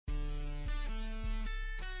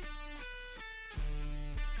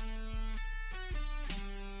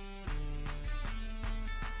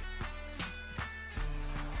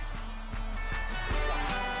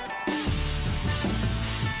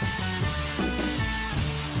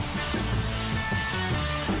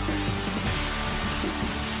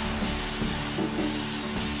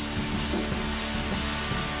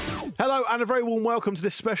Hello and a very warm welcome to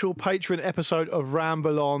this special Patreon episode of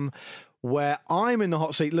Ramble On, where I'm in the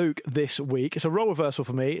hot seat, Luke, this week. It's a role reversal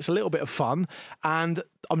for me. It's a little bit of fun. And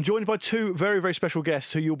I'm joined by two very, very special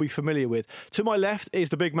guests who you'll be familiar with. To my left is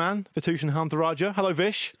the big man, Vitushan Huntaraja. Hello,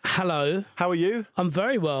 Vish. Hello. How are you? I'm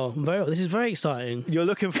very well. This is very exciting. You're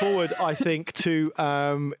looking forward, I think, to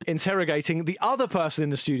interrogating the other person in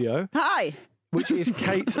the studio. Hi. Which is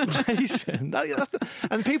Kate Mason.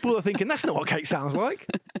 And people are thinking, that's not what Kate sounds like.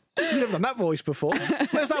 You've never done that voice before.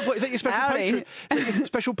 Where's that voice? Is that your special Patreon? Is that your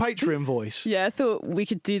special Patreon voice? Yeah, I thought we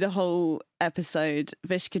could do the whole episode.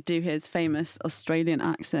 Vish could do his famous Australian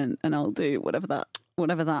accent and I'll do whatever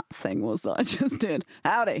that thing was that I just did.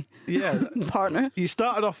 Howdy. Yeah. Partner. You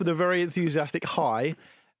started off with a very enthusiastic hi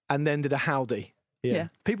and then did a howdy. Yeah.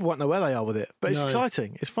 People won't know where they are with it, but it's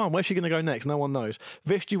exciting. It's fun. Where's she going to go next? No one knows.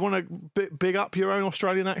 Vish, do you want to big up your own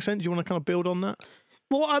Australian accent? Do you want to kind of build on that?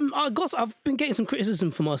 Well, I've been getting some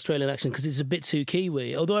criticism for my Australian accent because it's a bit too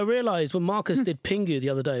Kiwi. Although I realised when Marcus did Pingu the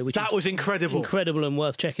other day, which was incredible and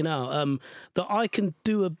worth checking out, that I can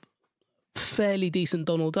do a fairly decent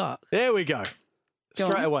Donald Duck. There we go.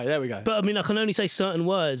 Straight away, there we go. But I mean, I can only say certain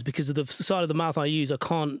words because of the side of the mouth I use. I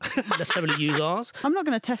can't necessarily use ours. I'm not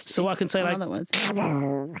going to test so I can say like other words. That's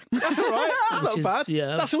all right. That's not bad.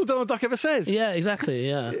 Yeah, that's all Donald Duck ever says. Yeah, exactly.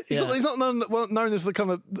 Yeah, he's not known as the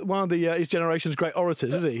kind of one of the his generation's great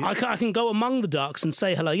orators, is he? I can go among the ducks and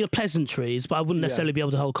say hello. You're pleasantries, but I wouldn't necessarily be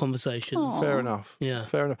able to hold conversation. Aww. Fair enough. Yeah,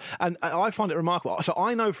 fair enough. And I find it remarkable. So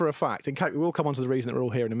I know for a fact, and Kate, we will come on to the reason that we're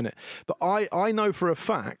all here in a minute. But I know for a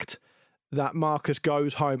fact that Marcus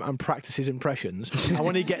goes home and practices impressions, and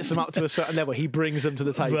when he gets them up to a certain level, he brings them to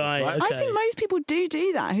the table. Right? Okay. I think most people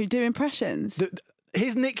do that, who do impressions.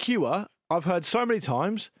 His Nick Hewer, I've heard so many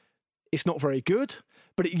times, it's not very good,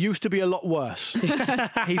 but it used to be a lot worse.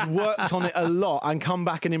 He's worked on it a lot and come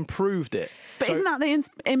back and improved it. But isn't that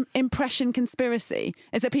the impression conspiracy?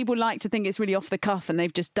 Is that people like to think it's really off the cuff and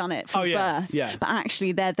they've just done it from birth, but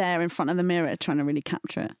actually they're there in front of the mirror trying to really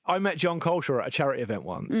capture it. I met John Colshaw at a charity event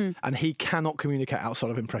once, and he cannot communicate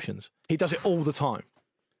outsot of impressions. He does it all the time.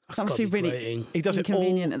 That must be really he does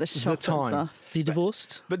inconvenient it all at the shop the time. And stuff. Is he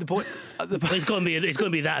divorced? But the point, it's got to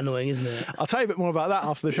be that annoying, isn't it? I'll tell you a bit more about that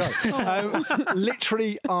after the show.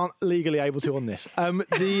 Literally aren't legally able to on this.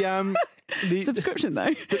 The subscription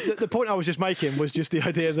though. The point I was just making was just the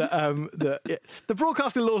idea that the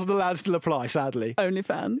broadcasting laws of the land still apply. Sadly,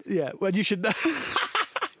 OnlyFans. Yeah, well, you should.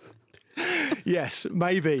 Yes,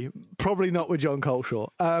 maybe. Probably not with John Colshaw.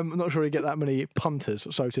 I'm not sure he'd get that many punters,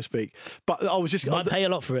 so to speak. But I was just... Might pay a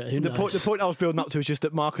lot for it. Who knows? The point I was building up to is just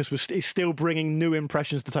that Marcus is still bringing new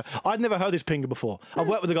impressions to the... I'd never heard his Pinger before. I've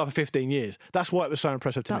worked with the guy for 15 years. That's why it was so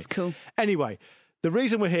impressive to me. That's cool. Anyway, the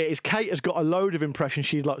reason we're here is Kate has got a load of impressions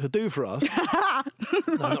she'd like to do for us.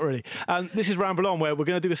 No, not really. This is Ramble On, where we're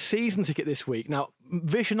going to do a season ticket this week. Now,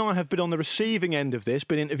 Vish and I have been on the receiving end of this,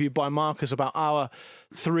 been interviewed by Marcus about our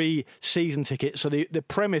 3 season tickets. So the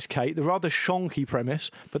premise, Kate, the rather shonky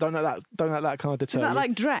premise, but don't let that kind of deter you. Is that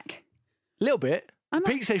like Drek? A little bit.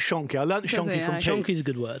 Pete says shonky. I learnt shonky from Pete. Shonky's a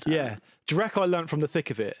good word. Yeah. Drek I learnt from the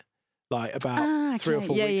thick of it, like about 3 or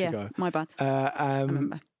 4 weeks ago. My bad. I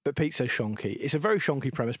remember. But Pete says shonky. It's a very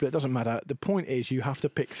shonky premise, but it doesn't matter. The point is you have to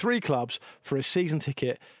pick 3 clubs for a season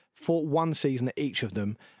ticket for 1 season at each of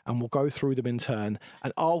them, and we'll go through them in turn.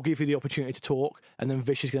 And I'll give you the opportunity to talk, and then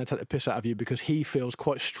Vish is going to take the piss out of you because he feels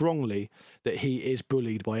quite strongly that he is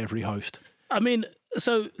bullied by every host. I mean,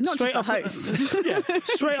 so not straight just the host.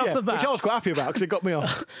 Straight off the bat, which I was quite happy about because it got me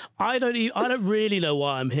off. I don't really know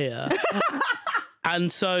why I'm here.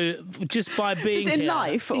 And so, just by being just in here,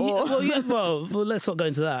 life, or well, let's not go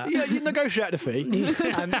into that. Yeah, you negotiate a fee,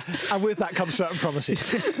 and with that comes certain promises.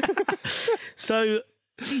 So,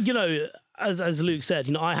 as Luke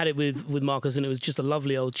said, I had it with Marcus, and it was just a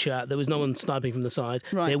lovely old chat. There was no one sniping from the side.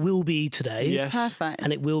 Right. There will be today, yes, perfect,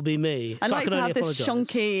 and it will be me. I'd so like I can to only have this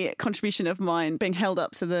apologise. shonky contribution of mine being held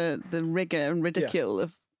up to the rigour and ridicule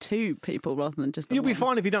of 2 people rather than just the You'll one. be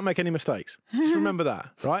fine if you don't make any mistakes. Just remember that,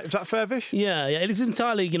 right? Is that fair, Vish? Yeah. It is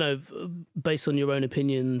entirely, based on your own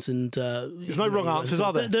opinions, and there's no wrong answers,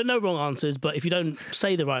 are there? There are no wrong answers, but if you don't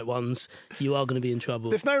say the right ones, you are going to be in trouble.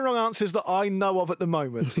 There's no wrong answers that I know of at the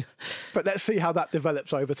moment, but let's see how that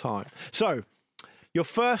develops over time. So, your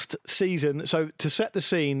first season, so to set the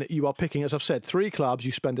scene, you are picking, as I've said, 3 clubs.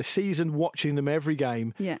 You spend a season watching them every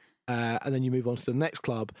game, and then you move on to the next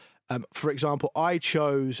club. For example, I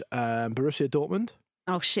chose Borussia Dortmund.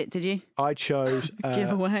 Oh shit! Did you? I chose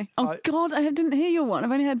giveaway. God, I didn't hear your one.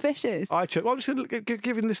 I've only heard Vish's. I chose. Well, I'm just going to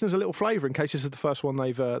giving listeners a little flavour in case this is the first one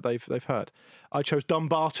they've heard. I chose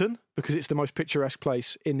Dumbarton. because it's the most picturesque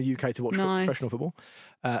place in the UK to watch professional football,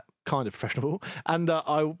 kind of professional football. And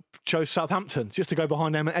I chose Southampton just to go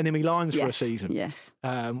behind them enemy lines for a season. Yes.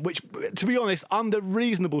 Which, to be honest, under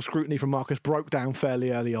reasonable scrutiny from Marcus, broke down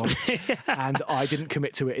fairly early on, and I didn't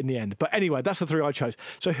commit to it in the end. But anyway, that's the three I chose.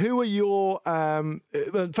 So who are your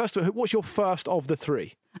first? What's your first of the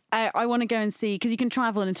three? I want to go and see, because you can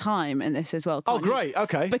travel in time in this as well. Oh, can't you? great.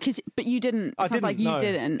 Okay. But you didn't. I Sounds didn't. like you no.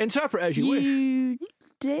 didn't. Interpret as you wish. You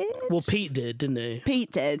did. Well, Pete did, didn't he?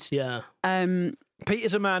 Pete did. Yeah. Pete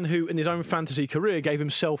is a man who, in his own fantasy career, gave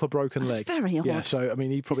himself a broken leg. That's very odd. Yeah, so, I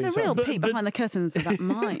mean, he probably... It's a real Pete behind the curtains of that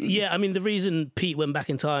mind. Yeah, I mean, the reason Pete went back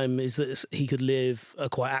in time is that he could live a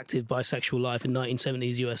quite active bisexual life in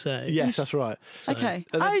 1970s USA. Yes, that's right. So, Okay.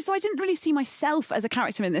 So I didn't really see myself as a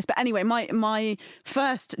character in this. But anyway, my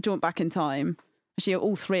first jaunt back in time, actually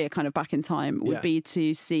all three are kind of back in time, would be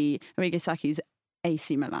to see Arrigo Sacchi's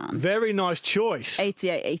AC Milan. Very nice choice.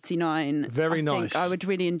 88, 89. Very nice. I think I would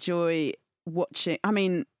really enjoy watching. I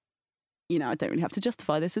mean, you know, I don't really have to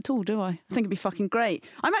justify this at all, do I? I think it'd be fucking great.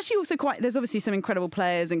 I'm actually also there's obviously some incredible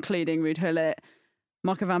players, including Ruud Gullit,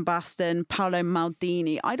 Marco van Basten, Paolo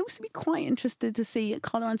Maldini. I'd also be quite interested to see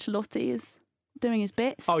Carlo Ancelotti is doing his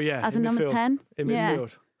bits. Oh, yeah. As a in number midfield. 10. In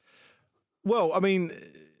midfield. Well, I mean,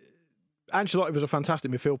 Ancelotti was a fantastic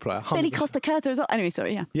midfield player. 100%. Billy Costa Curta as well. Anyway,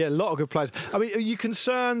 sorry, yeah. Yeah, a lot of good players. I mean, are you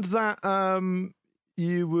concerned that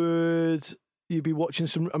you'd be watching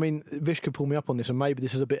some... I mean, Vish could pull me up on this, and maybe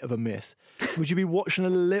this is a bit of a myth. Would you be watching a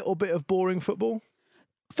little bit of boring football?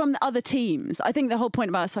 From the other teams, I think the whole point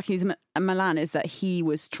about Sacchi's Milan is that he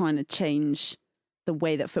was trying to change the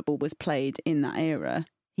way that football was played in that era.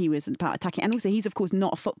 He was about attacking. And also, he's, of course,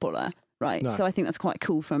 not a footballer, right? No. So I think that's quite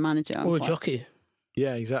cool for a manager. Or a jockey.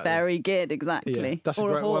 Yeah, exactly. Very good, exactly. Yeah, that's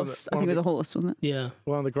or a great horse. I think it was a horse, wasn't it? Yeah.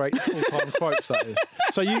 One of the great all-time quotes, that is.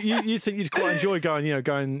 So you think you'd quite enjoy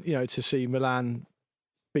going to see Milan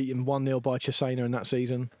beaten 1-0 by Cesena in that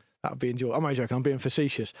season? That would be enjoyable. I'm only joking. I'm being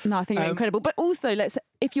facetious. No, I think they're incredible. But also,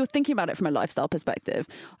 if you're thinking about it from a lifestyle perspective,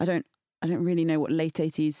 I don't really know what late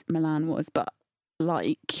 80s Milan was, but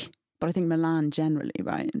I think Milan generally,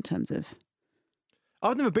 right, in terms of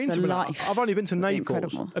I've never been to Milan. life I've only been to would be Naples.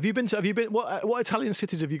 incredible. Have you been? What Italian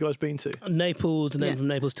cities have you guys been to? Naples, and then from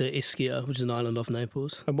Naples to Ischia, which is an island off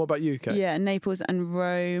Naples. And what about you, Kate? Yeah, Naples and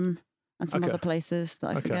Rome and some other places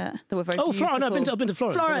that I forget. That were very beautiful. Florence. No, I've been to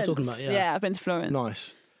Florence. What am I talking about? Yeah, I've been to Florence.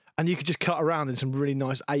 Nice. And you could just cut around in some really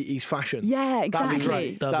nice 80s fashion. Yeah, exactly. That'd be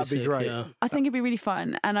great. That'd be sick, great. Yeah. I think it'd be really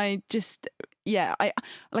fun. And I just, I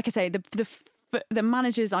like I say, the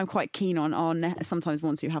managers I'm quite keen on are sometimes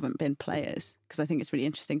ones who haven't been players, because I think it's really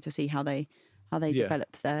interesting to see how they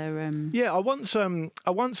develop their. Yeah, I once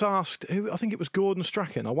asked I think it was Gordon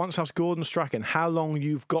Strachan. I once asked Gordon Strachan how long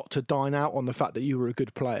you've got to dine out on the fact that you were a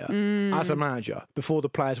good player as a manager before the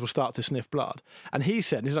players will start to sniff blood. And he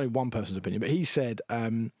said, this is only one person's opinion, but he said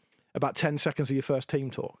about 10 seconds of your first team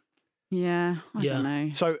talk. Yeah, I don't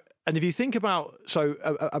know. So, and if you think about,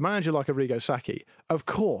 a manager like Arrigo Sacchi, of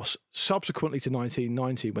course, subsequently to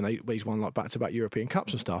 1990, when he's won like back-to-back European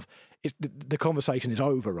Cups and stuff, the conversation is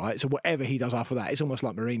over, right? So whatever he does after that, it's almost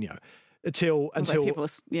like Mourinho. Until people,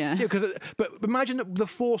 yeah. But imagine the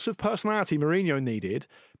force of personality Mourinho needed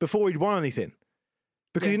before he'd won anything,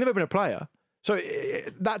 because he'd never been a player. So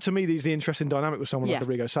that to me is the interesting dynamic with someone like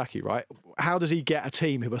Arrigo Sacchi, right? How does he get a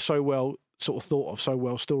team who are so well sort of thought of, so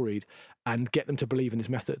well storied, and get them to believe in his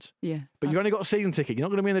methods? Yeah. But you've only got a season ticket. You're not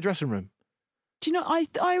going to be in the dressing room. Do you know,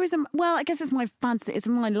 I was, well, I guess it's my fantasy, it's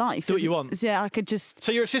my life. Do what you want. Yeah, I could just...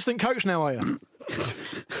 So you're assistant coach now, are you?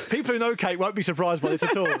 People who know Kate won't be surprised by this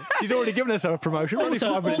at all. She's already given herself a promotion. We're only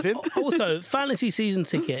 5 minutes in. Also, fantasy season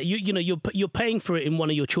ticket. You're paying for it in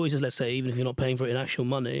one of your choices. Let's say, even if you're not paying for it in actual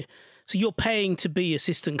money. So you're paying to be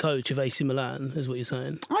assistant coach of AC Milan, is what you're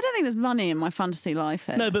saying? I don't think there's money in my fantasy life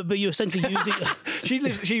here. No, but you're essentially using...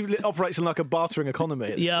 she operates in like a bartering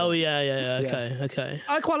economy. Yeah, okay.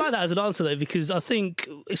 I quite like that as an answer, though, because I think,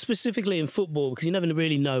 specifically in football, because you never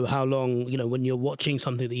really know how long, when you're watching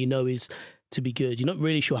something that you know is to be good, you're not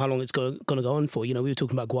really sure how long it's going to go on for. We were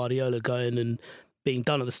talking about Guardiola going and being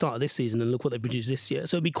done at the start of this season, and look what they produced this year.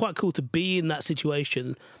 So it'd be quite cool to be in that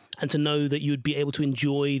situation and to know that you would be able to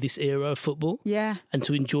enjoy this era of football. Yeah. And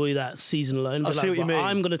to enjoy that season alone. I see what you mean.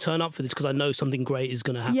 I'm going to turn up for this because I know something great is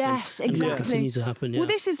going to happen. Yes, and exactly. will continue to happen. Yeah. Well,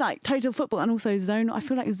 this is like total football, and also zonal. I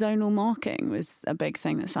feel like zonal marking was a big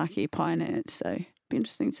thing that Sacchi pioneered. So it'd be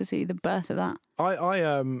interesting to see the birth of that.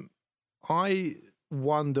 I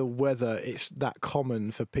wonder whether it's that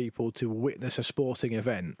common for people to witness a sporting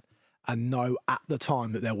event and know at the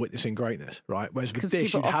time that they're witnessing greatness, right? Whereas with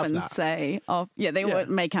this, people you'd have often that. say, they won't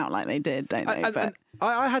make out like they did, don't they?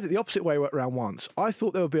 I had it the opposite way around once. I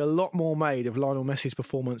thought there would be a lot more made of Lionel Messi's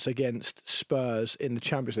performance against Spurs in the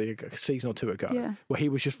Champions League a season or two ago, where he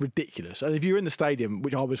was just ridiculous. And if you were in the stadium,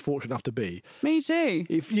 which I was fortunate enough to be, me too.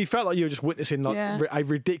 If you felt like you were just witnessing a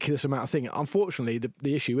ridiculous amount of thing. Unfortunately,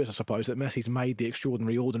 the issue is, I suppose, that Messi's made the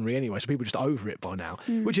extraordinary ordinary anyway, so people are just over it by now,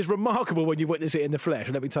 which is remarkable when you witness it in the flesh.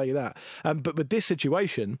 Let me tell you that. But with this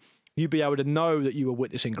situation, you'd be able to know that you were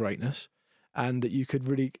witnessing greatness and that you could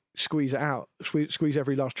really squeeze it out, squeeze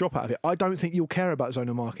every last drop out of it. I don't think you'll care about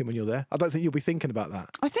zonal marking when you're there. I don't think you'll be thinking about that.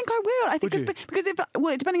 I think I will. I think because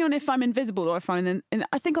depending on if I'm invisible or if I'm in,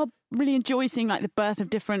 I think I'll really enjoy seeing like the birth of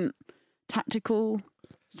different tactical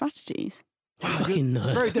strategies. Fucking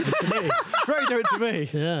nice. Very different to me. Very different to me.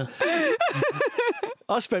 Yeah.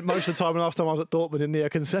 I spent most of the time last time I was at Dortmund in the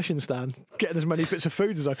concession stand, getting as many bits of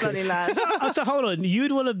food as I could. Bloody lad. So hold on,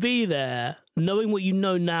 you'd want to be there knowing what you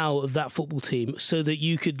know now of that football team so that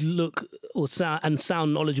you could look or sound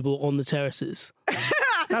knowledgeable on the terraces.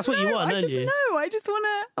 That's what you want, don't you? No, I just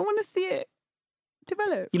want to see it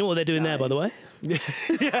develop. You know what they're doing there, by the way? Yeah,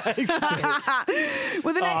 exactly.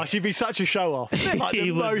 Well, she'd be such a show-off. Like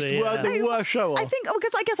the worst show-off. I think,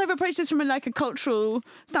 because I guess I've approached this from a cultural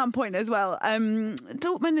standpoint as well.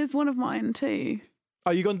 Dortmund is one of mine too.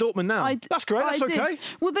 Oh, you gone Dortmund now? That's great. That's okay.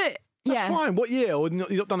 Well, that's fine. What year? Or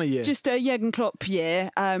you've not done a year? Just a Jurgen Klopp year.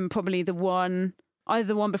 Probably either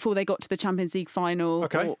the one before they got to the Champions League final,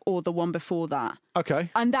 or the one before that.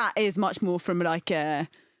 Okay. And that is much more from a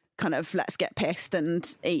kind of let's get pissed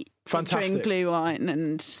and drink blue wine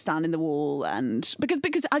and stand in the wall, and because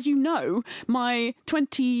as you know, my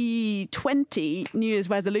 2020 New Year's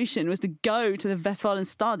resolution was to go to the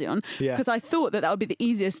Westfalenstadion because I thought that would be the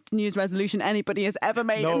easiest New Year's resolution anybody has ever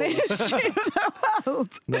made in the history of the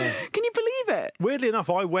world. No. Can you believe it? Weirdly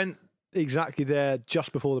enough, I went exactly there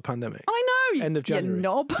just before the pandemic. I know, end of January. You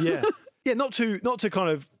knob. Yeah. Yeah, not to kind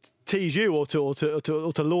of tease you or to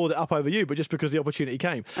lord it up over you, but just because the opportunity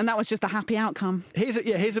came. And that was just a happy outcome. It's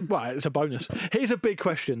a bonus. Here's a big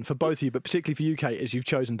question for both of you, but particularly for you, Kate, as you've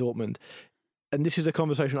chosen Dortmund. And this is a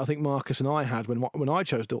conversation I think Marcus and I had when I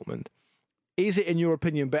chose Dortmund. Is it, in your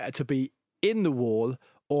opinion, better to be in the wall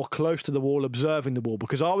or close to the wall observing the wall?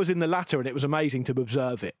 Because I was in the latter and it was amazing to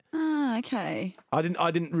observe it. Okay. I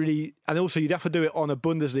didn't really, and also you'd have to do it on a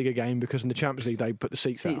Bundesliga game because in the Champions League they put the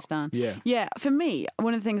seats down. Yeah. For me,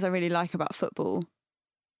 one of the things I really like about football,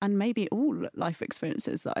 and maybe all life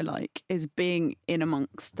experiences that I like, is being in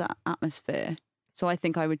amongst that atmosphere. So I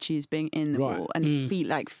think I would choose being in the wall and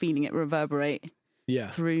feeling it reverberate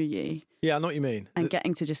through you. Yeah, I know what you mean. And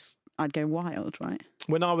getting to I'd go wild, right?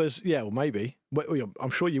 When I was, maybe. I'm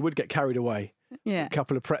sure you would get carried away. Yeah. A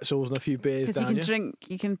couple of pretzels and a few beers down. Because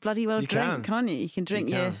you can bloody well drink, can't you? You can drink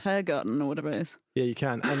your Hergarten or whatever it is. Yeah, you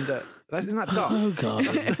can. And isn't that Dutch? Oh, God.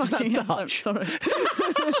 Isn't that Dutch? Sorry.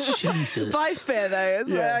 Jesus. Vice beer, though,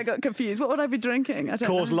 is where I got confused. What would I be drinking? I don't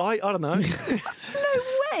know. Coors Light? I don't know. No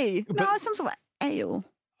way. No, some sort of ale.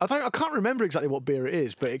 I can't remember exactly what beer it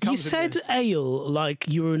is, but it comes. You said ale like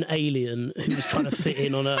you were an alien who was trying to fit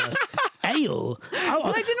in on Earth. Ale.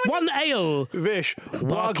 Oh, one ale. Vish,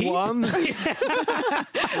 wag one. But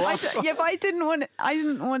I didn't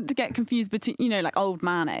want to get confused between, like old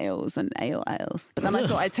man ales and ales. But then I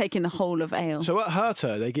thought I'd take in the whole of ale. So at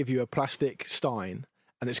Hertha, they give you a plastic stein.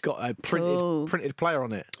 And it's got a printed player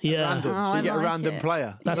on it. Yeah. Random. So you get a random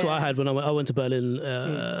player. That's what I had when I went to Berlin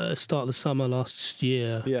start of the summer last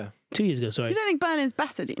year. Yeah. 2 years ago, sorry. You don't think Berlin's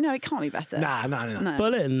better? No, it can't be better. No.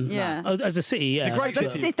 Berlin? Yeah. As a city, yeah. It's a great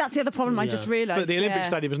city. That's the other problem I just realised. But the Olympic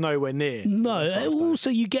Stadium is nowhere near. No. Also,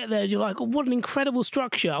 you get there and you're like, what an incredible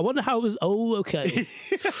structure. I wonder how it was. Oh, okay.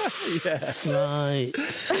 Yeah. Right.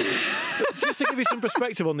 Just to give you some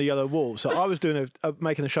perspective on the yellow wall. So I was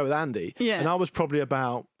making a show with Andy. Yeah. And I was probably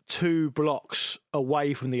about 2 blocks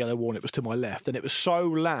away from the yellow wall and it was to my left. And it was so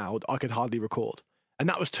loud, I could hardly record. And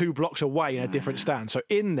that was 2 blocks away in a different stand. So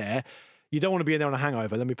in there, you don't want to be in there on a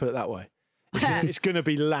hangover. Let me put it that way. It's going to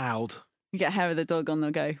be loud. You get hair of the dog on the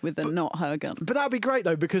go with not her gun. But that'd be great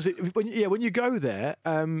though, because when you go there,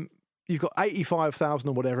 you've got 85,000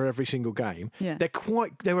 or whatever every single game. Yeah.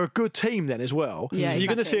 They're a good team then as well. Yeah, so you're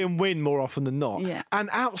going to see them win more often than not. Yeah. And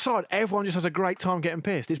outside, everyone just has a great time getting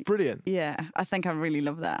pissed. It's brilliant. Yeah, I think I really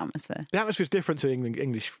love that atmosphere. The atmosphere's different to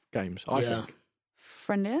English games, I think.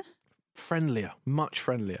 Friendlier? Much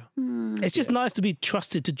friendlier. It's just nice to be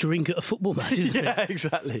trusted to drink at a football match, isn't it? Yeah,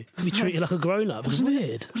 exactly. Be treated like a grown-up. It's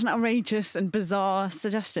weird. What an outrageous and bizarre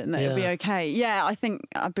suggestion that it'd be okay. Yeah, I think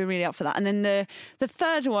I'd be really up for that. And then the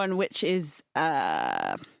third one, which is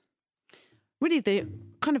really the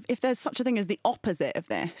kind of, if there's such a thing as the opposite of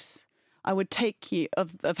this, I would take you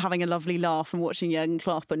of having a lovely laugh and watching Jurgen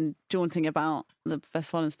Klopp and jaunting about the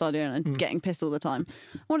Westfalenstadion and getting pissed all the time.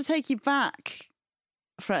 I want to take you back,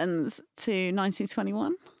 friends, to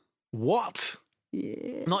 1921. What?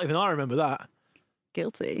 Yeah. Not even I remember that.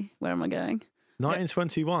 Guilty. Where am I going?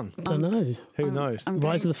 1921. I don't know. Who knows?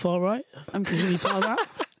 Rise of the Far Right? I'm Really part of that?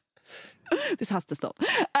 This has to stop.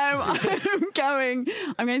 I'm going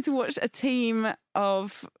to watch a team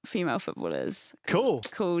of female footballers. Cool.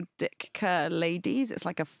 Called Dick Kerr Ladies. It's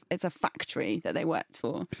like it's a factory that they worked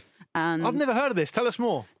for. And I've never heard of this. Tell us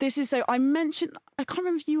more. This is I can't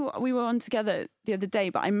remember if we were on together the other day,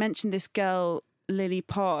 but I mentioned this girl, Lily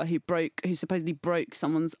Parr, who supposedly broke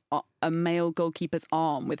a male goalkeeper's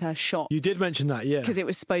arm with her shot. You did mention that, yeah. Because it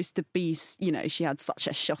was supposed to be, she had such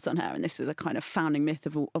a shot on her, and this was a kind of founding myth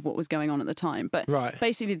of what was going on at the time. But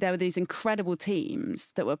basically, there were these incredible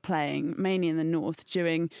teams that were playing mainly in the north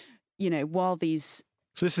during, while these.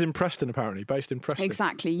 So this is in Preston, apparently, based in Preston.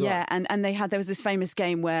 Exactly, yeah. Right. And there was this famous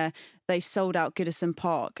game where they sold out Goodison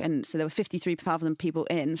Park, and so there were 53,000 people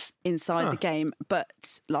inside the game, but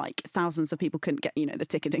like thousands of people couldn't get, the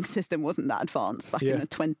ticketing system wasn't that advanced back in the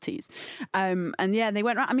 20s. And they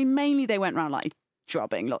went around, mainly they went around like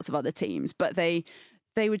drubbing lots of other teams, but they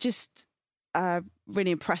were just a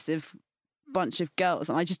really impressive bunch of girls,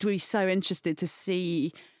 and I just really so interested to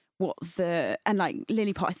see and like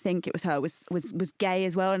Lily Parr, I think it was her, was gay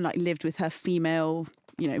as well, and like lived with her female,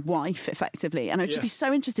 wife effectively. And I'd just be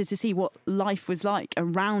so interested to see what life was like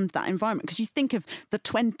around that environment, because you think of the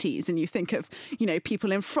 20s and you think of,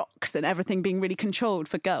 people in frocks and everything being really controlled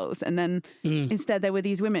for girls. And then instead there were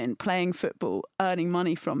these women playing football, earning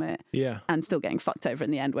money from it, and still getting fucked over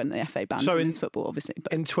in the end when the FA banned women's football, obviously.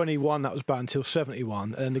 But in 21, that was banned until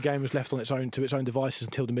 71, and the game was left on its own devices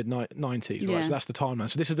until the mid-90s, right? So that's the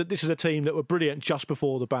timeline. So this is a team that were brilliant just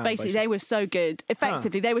before the ban. Basically, they were so good.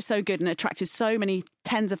 Effectively, they were so good and attracted so many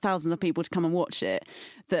tens of thousands of people to come and watch it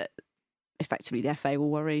that effectively the FA were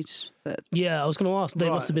worried that. Yeah, I was going to ask. They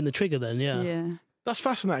must have been the trigger then. Yeah. That's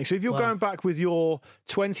fascinating. So if you're going back with your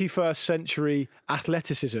 21st century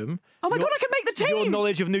athleticism, oh my God, I could make the team. Your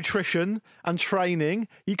knowledge of nutrition and training,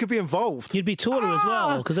 you could be involved. You'd be taller as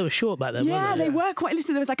well, because they were short back then. Yeah, weren't they? They were quite.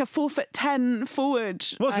 Listen, there was like a 4'10" forward.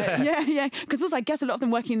 Was there? Yeah. Because also, I guess a lot of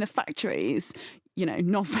them working in the factories,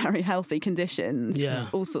 not very healthy conditions. Yeah,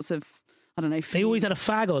 all sorts of. I don't know. They always had a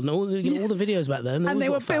fag on all the videos back then. And they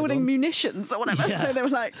were building munitions or whatever. Yeah. So they were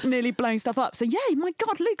like nearly blowing stuff up. So my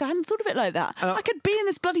God, Luke, I hadn't thought of it like that. I could be in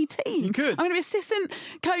this bloody team. You could. I'm going to be assistant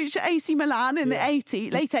coach at AC Milan in the late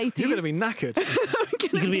 80s. You're going to be knackered.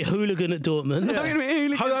 You're going to be a hooligan at Dortmund. Yeah. I'm going to be a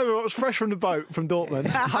hooligan. Hungover, I was fresh from the boat from Dortmund.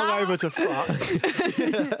 Hungover to fuck.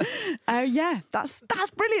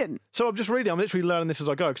 That's brilliant. So I'm literally learning this as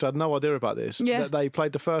I go, because I had no idea about this. Yeah. That they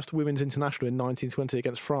played the first women's international in 1920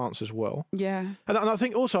 against France as well. Yeah. And I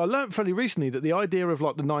think also I learned fairly recently that the idea of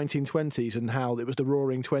like the 1920s and how it was the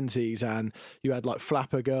roaring 20s, and you had like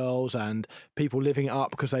flapper girls and people living it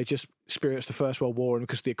up because they just experienced the First World War and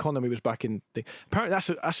because the economy was back in the...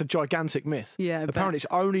 Apparently that's a gigantic myth. Yeah. Apparently it's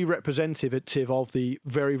only representative of the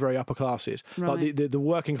very, very upper classes. Right. Like the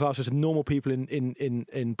working classes and normal people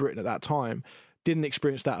in Britain at that time didn't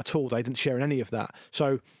experience that at all. They didn't share in any of that.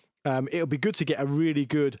 So it'll be good to get a really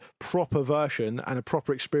good proper version and a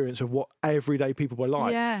proper experience of what everyday people were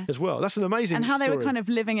like as well. That's an amazing And how story. they were kind of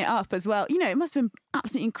living it up as well. It must have been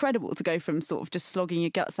absolutely incredible to go from sort of just slogging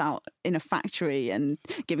your guts out in a factory and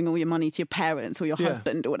giving all your money to your parents or your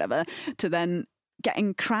husband or whatever, to then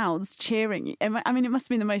getting crowds cheering you. I mean, it must have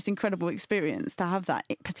been the most incredible experience to have that,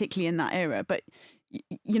 particularly in that era. But,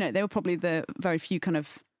 they were probably the very few kind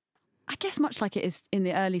of, I guess much like it is in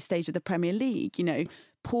the early stage of the Premier League,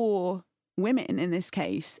 poor women in this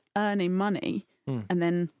case earning money, and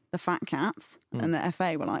then the fat cats and the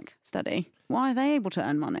FA were like, steady. Why are they able to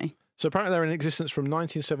earn money? So apparently they're in existence from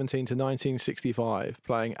 1917 to 1965,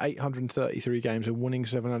 playing 833 games and winning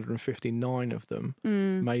 759 of them.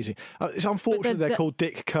 Amazing. It's unfortunate they're called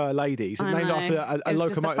Dick Kerr Ladies. It's named after a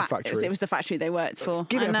locomotive factory. It was the factory they worked for.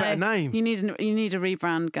 Give it a better name. You need a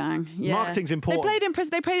rebrand, gang. Yeah. Marketing's important.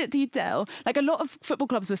 They played at Deedale. Like a lot of football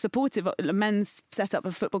clubs were supportive. The men's setup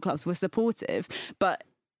of football clubs were supportive, but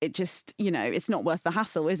it just, it's not worth the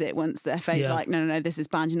hassle, is it? Once the FA's like, no, this is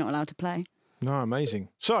banned. You're not allowed to play. No, amazing.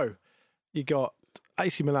 So you got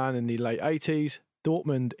AC Milan in the late 80s,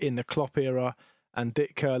 Dortmund in the Klopp era, and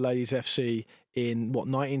Dick Kerr Ladies FC in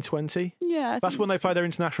 1920? Yeah, that's when they played their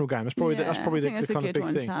international game. That's probably the kind of big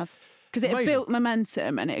thing. Because it built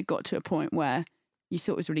momentum, and it got to a point where you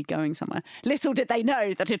thought it was really going somewhere. Little did they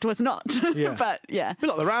know that it was not. Yeah. But yeah. A bit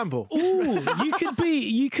like the Ramble. Ooh,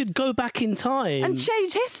 you could go back in time And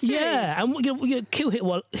change history. Yeah, and you kill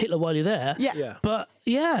Hitler while you're there. Yeah. But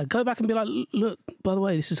yeah, go back and be like, look, by the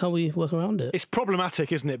way, this is how we work around it. It's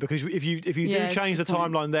problematic, isn't it? Because if you do change the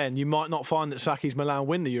timeline, then you might not find that Saki's Milan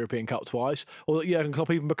win the European Cup twice, or that Jurgen Klopp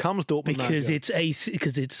even becomes Dortmund manager.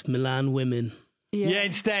 Because it's Milan women. Yeah,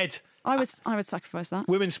 instead. I would sacrifice that.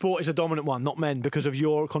 Women's sport is a dominant one, not men, because of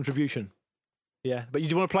your contribution. Yeah, but you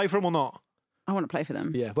do want to play for them or not? I want to play for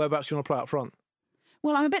them. Yeah, whereabouts do you want to play up front?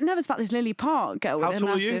 Well, I'm a bit nervous about this Lily Park girl with How a tall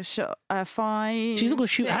are you? massive shot. 5. She's not going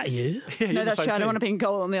to shoot at you. Yeah, No, that's true. I don't want to be in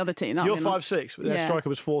goal on the other team. You're 5'6", but their striker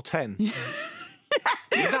was 4'10".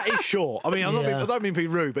 That is short. I mean, I don't mean to be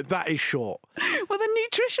rude, but that is short. Well, the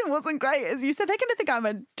nutrition wasn't great, as you said. They're going to think I'm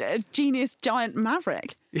a genius giant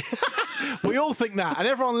maverick. We all think that, and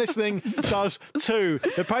everyone listening does too.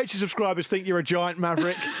 The Patreon subscribers think you're a giant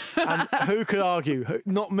maverick, and who could argue?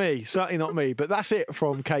 Not me, certainly not me. But that's it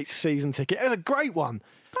from Kate's season ticket. It was a great one.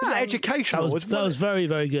 It was educational. That was very,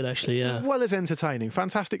 very good, actually, yeah. As well as entertaining.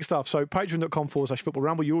 Fantastic stuff. So patreon.com/Football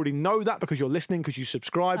Ramble. You already know that because you're listening, because you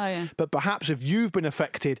subscribe. Oh, yeah. But perhaps if you've been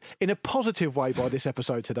affected in a positive way by this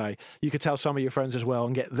episode today, you could tell some of your friends as well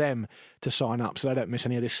and get them to sign up so they don't miss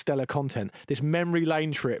any of this stellar content, this memory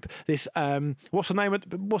lane trip, this, what's the name of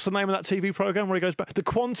that TV programme where he goes back? The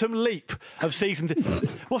Quantum Leap of season 2.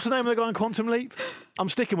 What's the name of the guy in Quantum Leap? I'm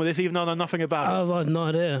sticking with this even though I know nothing about it. I have no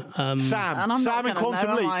idea. Sam in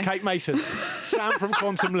Quantum Leap. Kate Mason. Sam from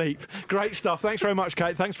Quantum Leap. Great stuff. Thanks very much,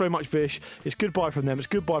 Kate. Thanks very much, Vish. It's goodbye from them. It's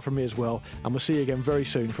goodbye from me as well. And we'll see you again very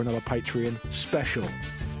soon for another Patreon special.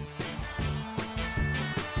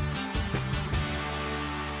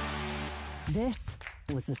 This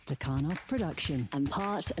was a Stakhanov production and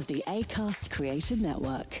part of the Acast Creative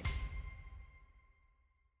Network.